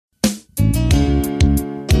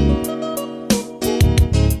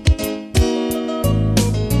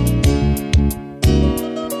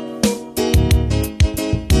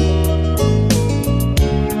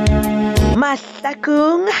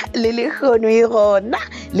le kgono e gona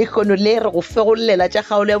le kgono le re go fegollela tša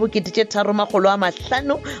kgaolo ya bokete tše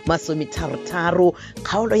 3,533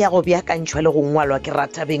 kgaolo ya go beakantšhwa le go ngwalwa ke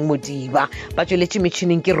Ratabeng Modiba ba tšweletše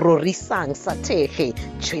metšhineng ke Rorisang Sathege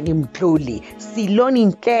Tshweni Mtlole Siloni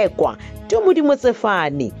Ntlekwa Tumodimo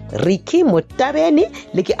Tsefane Ricky Motabene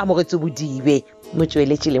le ke Amogetse Bodibe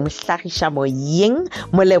motsweletše le mohlagiša moyeng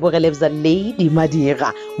molebogele bza Lady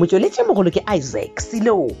Madira motsweletše mogolo ke Isaac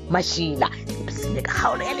Silo Mashila epesine ka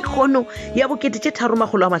kgaolo ya lekgono ya bokete tše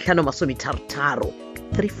 3,533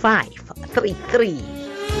 3533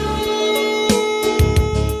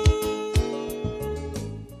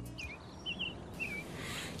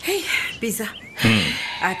 Hey Bizza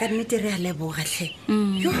a ka nnete re a lebogahle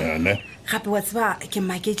yo gape wa tseba ke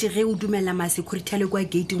maketse ge o dumela ma security le kwa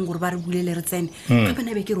gating gore ba re bulele re tsene gape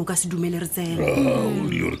na be ke re o ka se dumele re tsene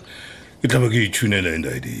ke tla ba ke itshunela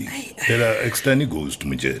ndadi ela external goes to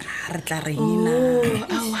mjele re tla re yena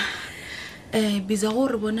awa Bizza go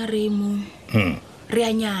re bona re mo re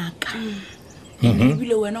a nyaka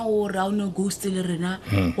ebile wena o ra o no ghost le rena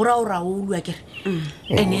o ra o lwa ke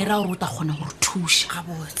ene ra o rota gona go thusha ga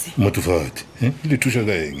botse motofati le thusha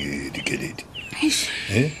ka eng Dikeledi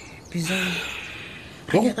Bizza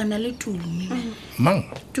ga kana le tumi mang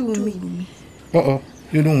tumi yo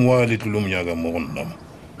no wa le tlo monyaka mo gonna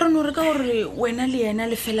re no re ka gore wena le yena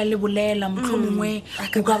le fela le bolela motho mongwe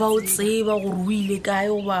o ka ba o tseba gore o ile kae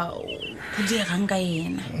o ba o dirang ka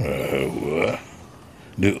yena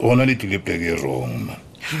the only to get peg wrong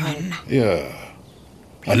yeah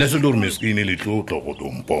unless you miskini le tlo go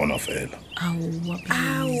dompona fela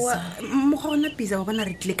awa mo gona Bizza wa bona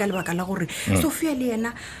re tle ka lebaka la gore Sofia le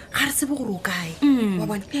yena ga re se bo gore o kae wa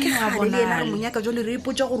bona ke ga le yena re monyaka jo le re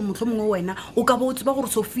ipotsa gore motho mongwe wena o ka bo tseba gore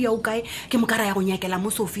Sofia o kae ke mokara ya go nyakela mo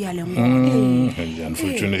Sofia le ngone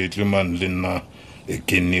unfortunately man le nna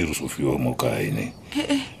ke nne Sofia mo kae ne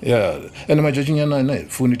yeah ene majajinyana na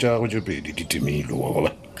funi tša go tšepedi ditimilo wa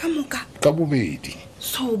bona ka moka ka bobedi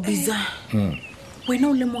so Bizza wena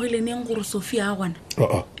o lemogile neng gore Sofia a gwana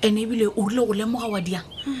ene ebile o rile go lemoga wa diang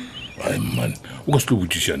ai man o ka se tlo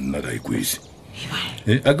botšiša nna ka ikwese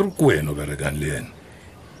a ke re ko wena o berekang le yena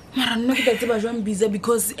mara nna ke tseba jwang Bizza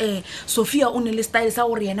because Sofia o ne le style sa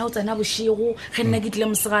gore yena o tsena bošego ge nna ke tlile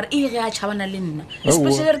mosegare e ge a tšhabana le nna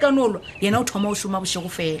especially re ka nolo yena o thoma o šoma bošego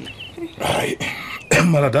fela ai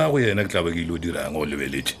mara da go yena ke tla ba ke ilo dirang o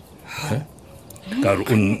lebeletše ka re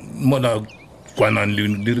mona kwanang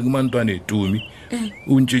le re mantwane tumi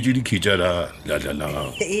o ntšetše dikhitša la a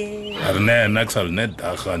re nena ke sa le net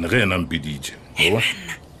dagane ge ena mpeditše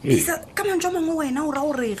Bizza ka mantšwa mangwe wena o ra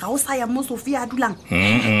gore ga o sa ya mo Sofia a dulang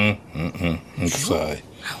nkesae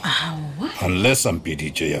unless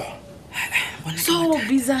ampeditše ya so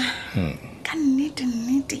Bizza ka nnete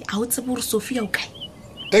a o tsebe gore Sofia o kae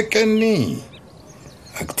ekene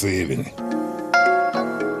a ke tsebe ne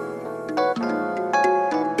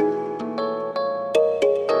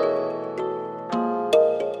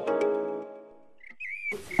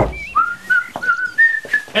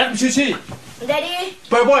Shishi. Daddy.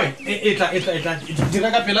 Boy. Etla.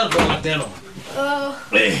 Dira ka pela re latelo.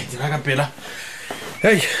 Dira ka pela.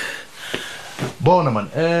 Hey. Bona man.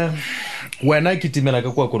 Wena ke timela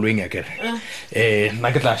ka kwa koloing ya kere.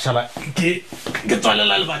 Na ke tla shala ke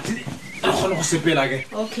tswalela le batho. A khona go sepela ke.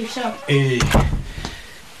 Okay, sure.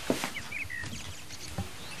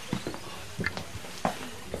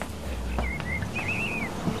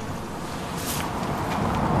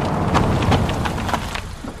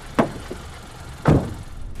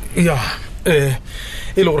 Ya, e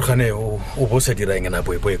le gore gane o bo sa dira eng na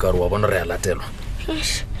boe ka re wa bona re a latelwa.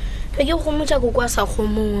 Ke go motsa go kwa sa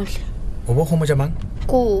khomole. O bo go motsa mang?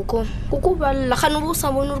 Koko ba la gane bo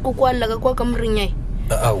sa bona go kwa la ka kwa ka mrinyai.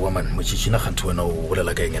 Wa man mochichina gantho wena o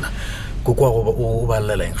bolela ka eng na. Go kwa o ba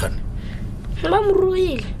lela eng gane. Ba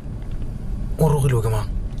morogile. O rogile ke mang?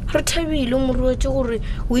 Re thabile morotse gore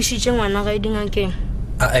o ishitse ngwana ga dingakeng.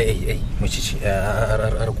 Ai mochichi a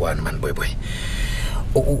re kwana man boy.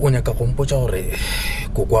 O nyaka go mpotsa gore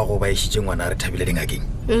go kwa go ba ishitse ngwana re thabile dingakeng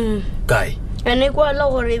kae ene kwa la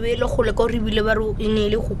gore be le go le ka re bile ba re ene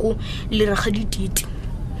le go le re ga dititi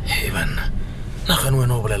bana na gane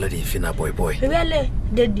wena o bolela dife na boy re bele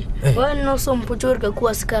daddy wa no so mpotsa gore ka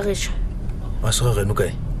kwa se ka gesho wa se ga geno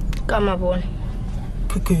kae ka mabone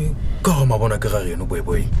ka go mabona ke ga geno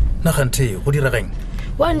boy na ganthe go dira gang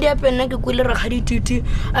wa ndi apena ke kwile re ga dititi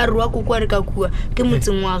a re wa go kwa re ka kwa ke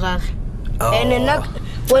motseng wa gage ene na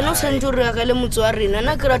wena o sentse re ga le motso wa rena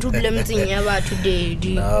na ke ra thudile metseng ya batho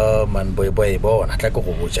daddy man boy bona tla go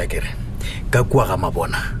botsa kere ka kwa ga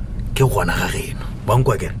mabona ke gona ga geno ba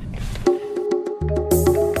nkwa kere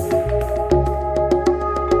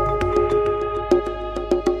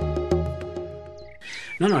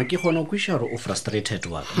no ke gona go share o frustrated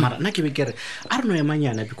wa mara nna ke be ke re a re no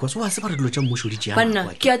emanyana because wa se ba re dilo tša mmušo di tšea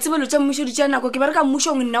banna ke a tsebelo tša mmušo di tša nako ke bereka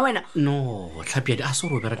mmušong nna wena no tlhapiadi a se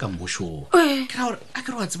gore o bereka mmušong ke ra gore a ke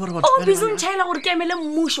re wa tseba gore o busy o ntšhaela gore ke emele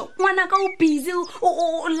mmušo ngwana ka o busy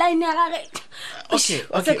o line ya gage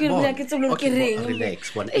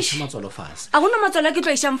relax bona e tšha matswalo fase a gona matswalo a ke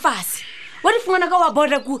tlo išang fase wa di fungwana ka wa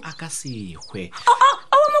border ku a ka segwe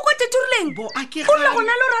a wa mo kwa teturileng bo a ke o le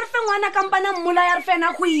gona le re fe ngwana kampana mmola ya re fena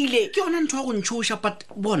go ile ke yona ntho ya go ntšhoša but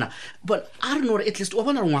bona a re no re at least o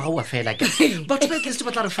bona re ngwaga wa fela ke batho ba at least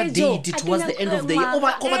ba tla re fa date towards the end of the year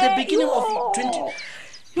over the beginning of 20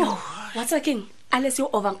 what's again unless you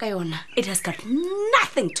over ka yona it has got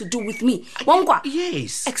nothing to do with me wankwa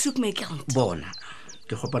yes excuse me count bona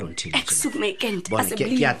ke gopa ron tell excuse me can't bona as a ke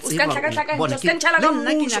bleed a tseba bona ke ntshala ka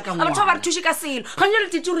mmusho a batho ba re thushi ka selo ga nne le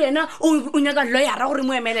tituru ena o nyaka lawyer ra gore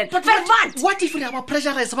mo emelele but what if re aba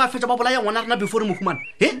pressure re se ba fetsa ba bolaya ngwana rena before mo humana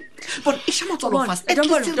but e sha matswalo fast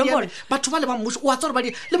batho ba le ba mmusho wa tsore ba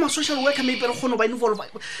di le ma social worker maybe re kgono ba involve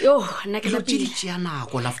yo nna ke lo di tšea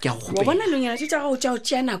nako la ke a go wa bona lonyana tša go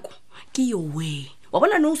tšea nako ke your way wa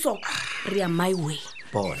bona no so re ya my way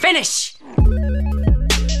finish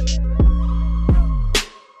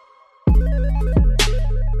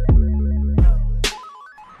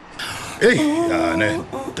ne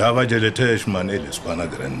taba jele tesh man ele spana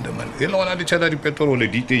grande man ele wana di chela di petrol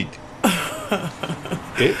di date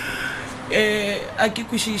a ke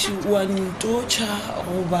kwishishi wa ntocha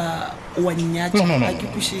goba wa nyatsa a ke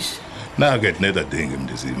kwishishi na get neta ding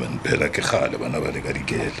mdizima phela ke khale bana ba le ka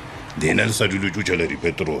dikela dina le sa di lu tšela di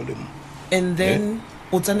petrol and then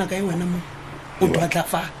o tsana ka wena mo o twatla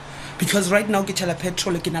fa because right now ke tšela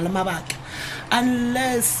petrol ke na le mabaka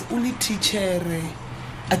unless o le teacher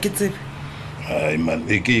a ke tsebe ai man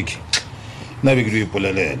ekiki na be ke di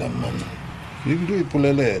polelela man di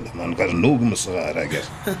polelela man ka no go mosagara ke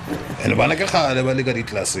ene bana ke khale ba le ka di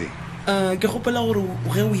classe ke gopola gore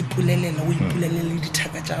ge o ipolelela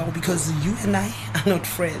dithaka tša gago because you and I are not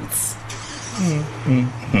friends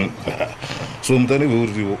so mtane bo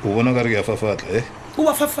re o bona ka re ya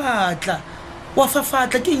fafatla wa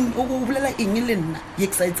fafatla ke o bolela eng le nna ye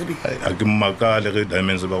excited be a ke makale ge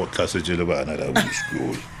diamonds ba go tlasetsele bana la bo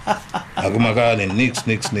school a ke makale next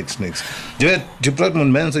department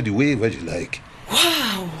man said the way what you like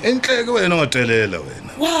wow entle ke wena o telela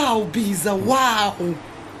wena wow Bizza wow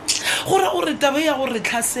gore o re tabe ya gore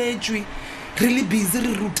tlasetswe really busy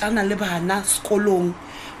re rutana le bana sekolong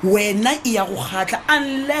wena e ya go gatla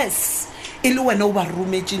unless e le wena o ba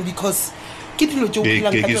rometšeng because ke dilo tšeo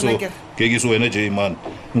phelang ka tsona ke so wena J man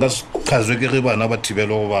nga khazwe ke re bana ba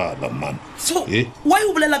thibelo go bala man so why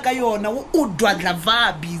o bolela ka yona o dwadla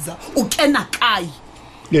va Bizza o kena kai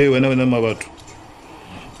wena ma batho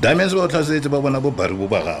diamonds ba tlasetse ba bona bo bari bo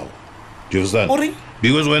ba gago Joseph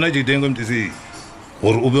because wena je tengo mtisi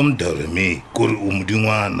gore o be mdare me gore o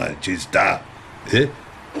mdingwana jista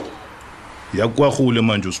ya kwa gole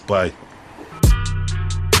manje spy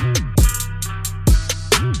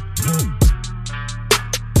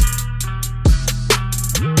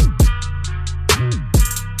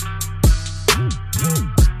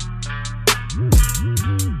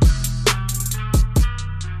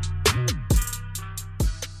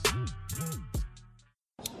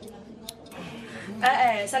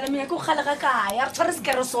Salamina ko khalaga ka ya tshware se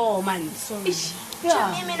kere so man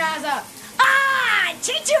Minaza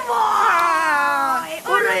chichi boy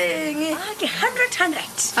oreng ke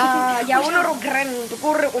 100 ya una ro grand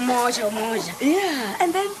gore o moja yeah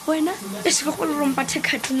and then wena e se go rompa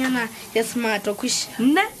thekatunyana ya smart o kush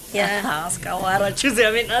nne ya ska wara choose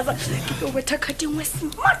ya Minaza ke go betha cutting we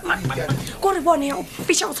smart man gore bone ya o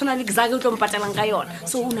pisha go tsona le exactly o tlo mpatalang ka yona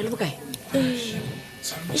so una le bokae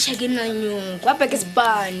ishagena nyongo apa ke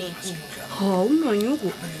spani ha una nyongo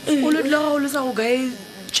o le tla go le sa go gae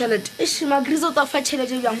chalet ish magrizo ta fa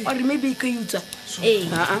chelete yang or maybe ke yutsa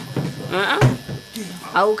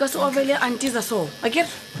a o ka se ovele antiza so akere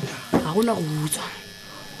ha gona go utswa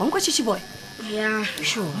wa nkwa chichi boy yeah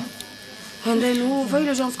sure and then o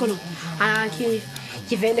vaile jang skolo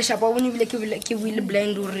ke vele shapa bone bile ke will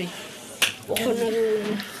blind ore o khona go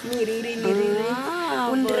miriri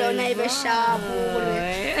undre ona ibe shapo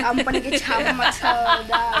ore ampane ke chapa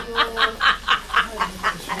matsada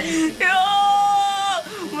yo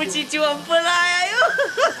muchichi wa mpolaya yo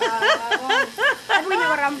abune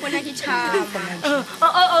go rampona ke chapa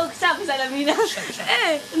sapu Salamina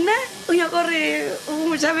nne o nyaka gore o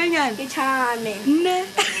mo chabenyana ke chame nne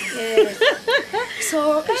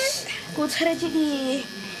so go tshwaretse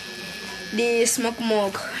di smoke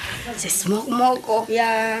moko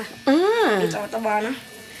ya mm tata bana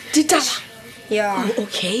ditaba yeah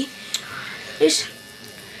okay ish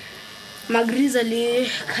magriza le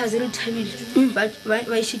cousin Thabile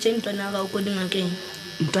ba ishitse ntwana ga o ko dingakeng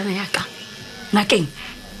ntwana ya ka ngakeng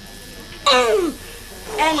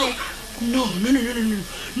ene no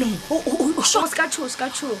o ska chu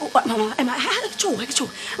mama ema ha ke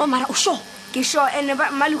mama o sho ke sho ene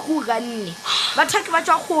ba mali go ganne ba thake ba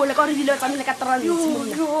tswa gole ka re dilo tsa mele ka transit yo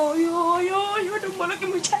do bona ke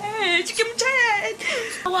mutshetse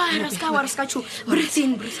wa ska chu breathe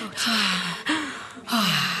in breathe out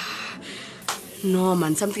no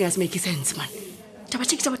man, something has make sense man. Taba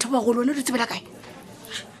tshikisa batho ba go lona re tsebela kae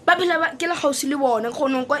ba phela ke la gausi le bona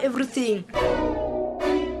kgonong kwa everything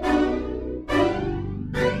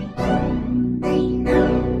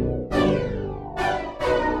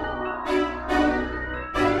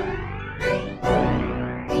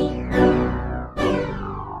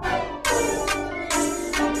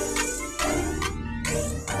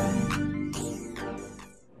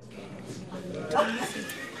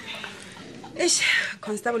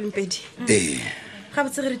Constable Mpedi. Ga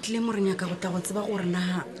botse re tlile mo renya ka go tla go tseba gore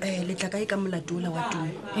na le tla kae ka molato ola wa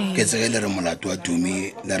Tumi. Ke tsegele re molato wa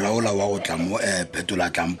Tumi le raola wa go tla mo phetola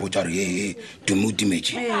tlampo tsa re Tumi o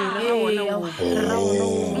timetše.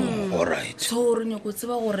 All right. So re nyako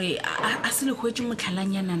tseba gore a se le hwetse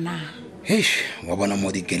motlhalanyana na. Wa bona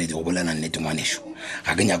mo Dikeledi go bolela nnete ngwanesho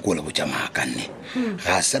ga ke nyako le botsa maaka nne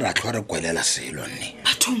ga se ra tlhwa re kwelela selo nne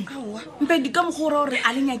bathong Mpedi ka mogora gore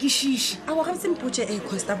a le nyakishishi a wa ga botse mpotse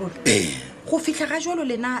constable go fihla ga jolo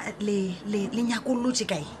lena le nyakolotse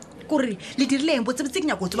kae gore le dirileng botse ke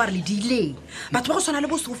nyako tse ba re le dileng batho ba go swana le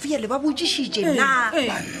bo Sofia le ba botsishitse na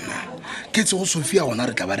banna ke tse go Sofia gona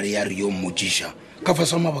re tla ba re ya re yo mmotsisha ka fa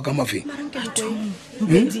sa mabaka mafe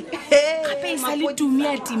Mpedi gape sa le Tumi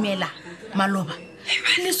a timela maloba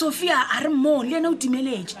le Sofia a re mo le ena o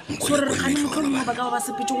timeletse so re ga ne motho mo ba ka ba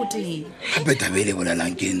sepetse go teng gape tabele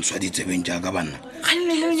bolelang ke ntshwa ditsebeng ja ka banna ga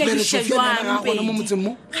le le nya ke shejwa gona mo motseng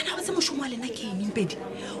mo kana ba se moshomo lena ke eng Mpedi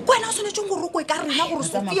kwena o sonetse go rokwe ka rena gore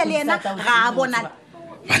Sofia le ena ga a bona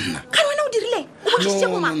banna ka wena o dirile o botsitse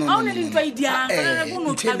mo ma a o ne le ntwa idiang ga go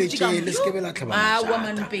no tlhabutse le se ke bela tlhaba wa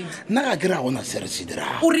Mpedi nna ga ke ra gona se re se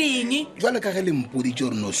dira o reng jwale ka ge le mpoditse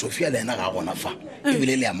gore no Sofia le ena ga gona fa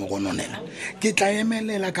ebile le ya mo go nonela ke tla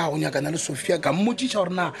emelela ka go nyakana le Sofia ka mmotsitsa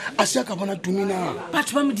gore na a se ka bona Tumi na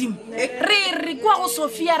batho ba modimo re kwa go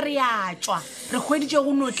Sofia re ya tswa re hweditse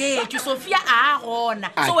go notletse Sofia a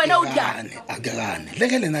gona so wena o dia a gane le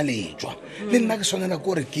ge lena le tswa le nna ke sonela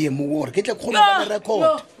gore ke mo gore ke tle kgona ba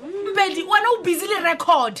record Mpedi wena o busy le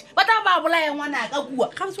record ba tla ba bolaya ngwana ka bua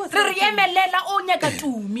re emelela o nyaka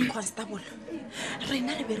Tumi constable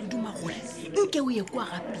rena re be re duma gore nke o ye kwa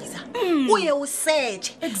ga Bizza o ye o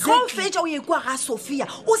search go fetša o ye kwa ga Sofia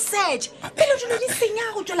o search pele dilo di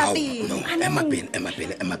senya go tswela pele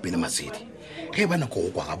emapele Masedi ge bana go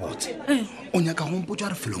kwa ga botse o nyaka go mpotsa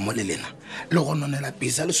re felo mo le lena le go nonela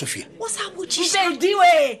Bizza le Sofia o sa botsisa Mpedi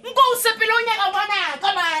we nko o sepele o nyaka bona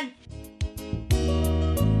come on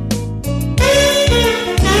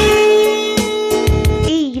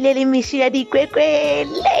le mishi ya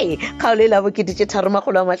dikwekwele kgaolo la bokete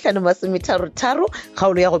 353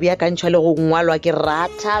 kgaolo ya go beakantšhwa le go ngwalwa ke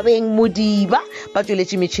Rathabeng Modiba ba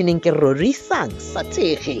tsweletše metšhineng ke Rorisang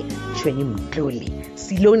Sathege Tshweni Mtloli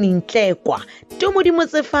Siloni Ntlekwa Tomodi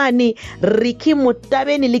Motsefane Riki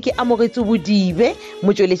Motabene le ke amogetse Bodibe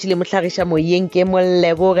motsweletši le mohlagiša moyeng ke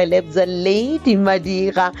Molleboge Lebza Lady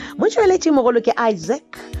Madira motsweletši mogolo ke Isaac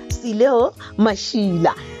Sileo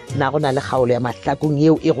Mashila na gona le kgaolo ya mahlakong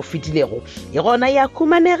yeo e go fitilego e gona ya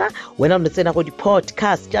khumanega wena o tsena go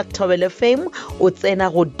di-podcast tša Thobela FM o tsena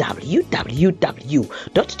go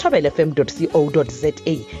www.thobelafm.co.za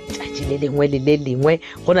tšatši le lengwe le le lengwe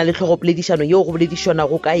go na le tlhogopoledišano yeo go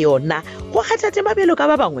boledišanago ka yona go kgathatse mabelo ka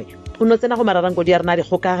ba bangwe o no tsena go mararankodi ya rena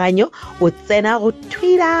dikgokaganyo o tsena go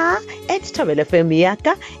Twitter @thobelafm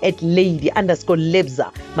yaka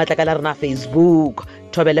 @lady_lebza matlakala rena Facebook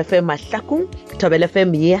Thobela FM mahlakong Thobela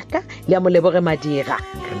FM yaka le Moleboge Madira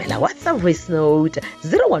romela WhatsApp voice note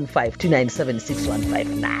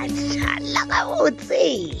 0152976159 la ga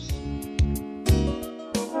botse